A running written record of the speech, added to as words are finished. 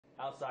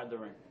outside the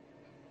ring?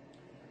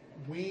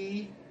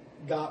 We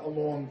got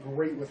along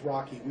great with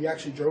Rocky. We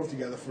actually drove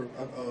together for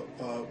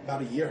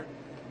about a year.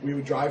 We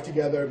would drive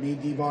together, me,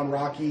 Devon,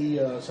 Rocky,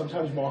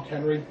 sometimes Mark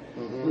Henry.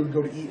 We would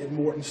go to eat at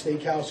Morton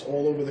Steakhouse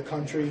all over the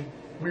country.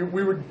 We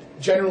were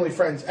genuinely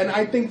friends. And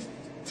I think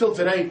till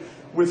today,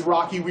 with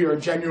Rocky, we are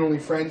genuinely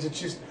friends. It's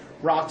just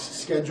Rock's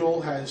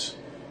schedule has,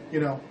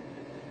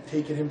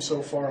 taken him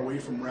so far away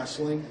from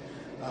wrestling.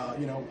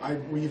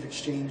 We've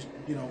exchanged,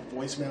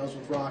 voicemails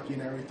with Rocky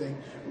and everything.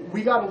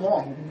 We got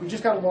along. We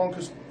just got along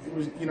because it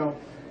was,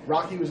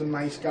 Rocky was a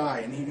nice guy,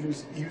 and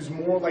he was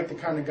more like the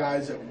kind of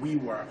guys that we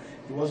were.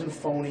 He wasn't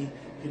phony.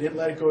 He didn't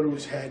let it go to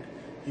his head.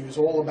 He was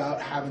all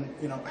about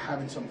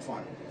having some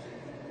fun.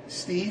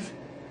 Steve,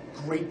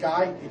 great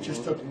guy. It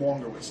just took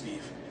longer with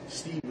Steve.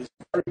 Steve was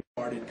very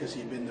guarded because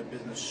he'd been in the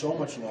business so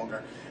much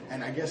longer,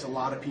 and I guess a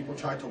lot of people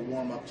tried to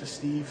warm up to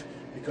Steve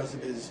because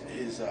of his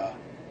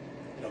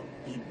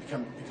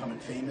becoming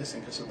famous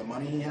and because of the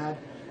money he had.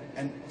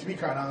 And to be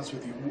quite honest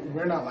with you,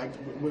 we're not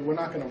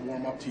going to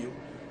warm up to you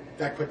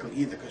that quickly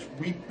either, because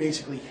we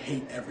basically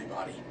hate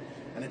everybody,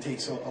 and it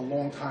takes a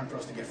long time for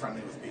us to get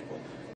friendly with people.